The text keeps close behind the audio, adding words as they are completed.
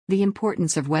The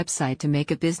importance of website to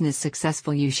make a business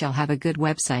successful. You shall have a good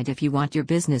website if you want your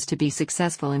business to be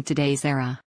successful in today's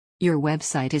era. Your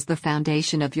website is the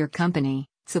foundation of your company,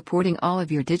 supporting all of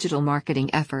your digital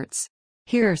marketing efforts.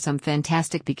 Here are some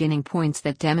fantastic beginning points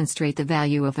that demonstrate the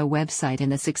value of a website in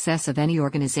the success of any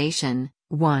organization.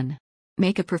 1.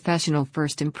 Make a professional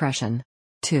first impression.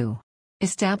 2.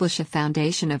 Establish a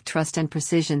foundation of trust and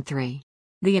precision. 3.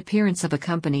 The appearance of a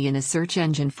company in a search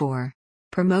engine. 4.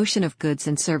 Promotion of goods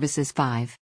and services.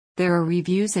 5. There are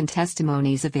reviews and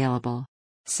testimonies available.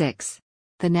 6.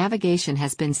 The navigation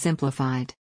has been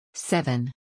simplified. 7.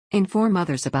 Inform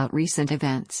others about recent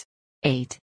events.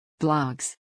 8.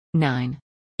 Blogs. 9.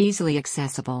 Easily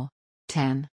accessible.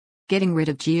 10. Getting rid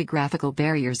of geographical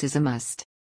barriers is a must.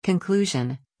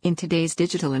 Conclusion: in today's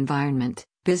digital environment,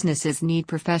 businesses need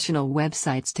professional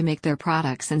websites to make their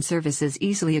products and services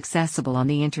easily accessible on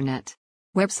the internet.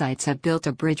 Websites have built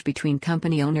a bridge between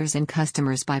company owners and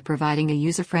customers by providing a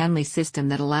user-friendly system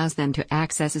that allows them to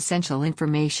access essential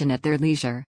information at their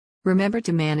leisure. Remember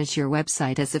to manage your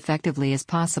website as effectively as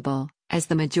possible, as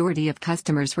the majority of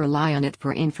customers rely on it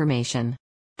for information.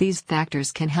 These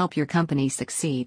factors can help your company succeed.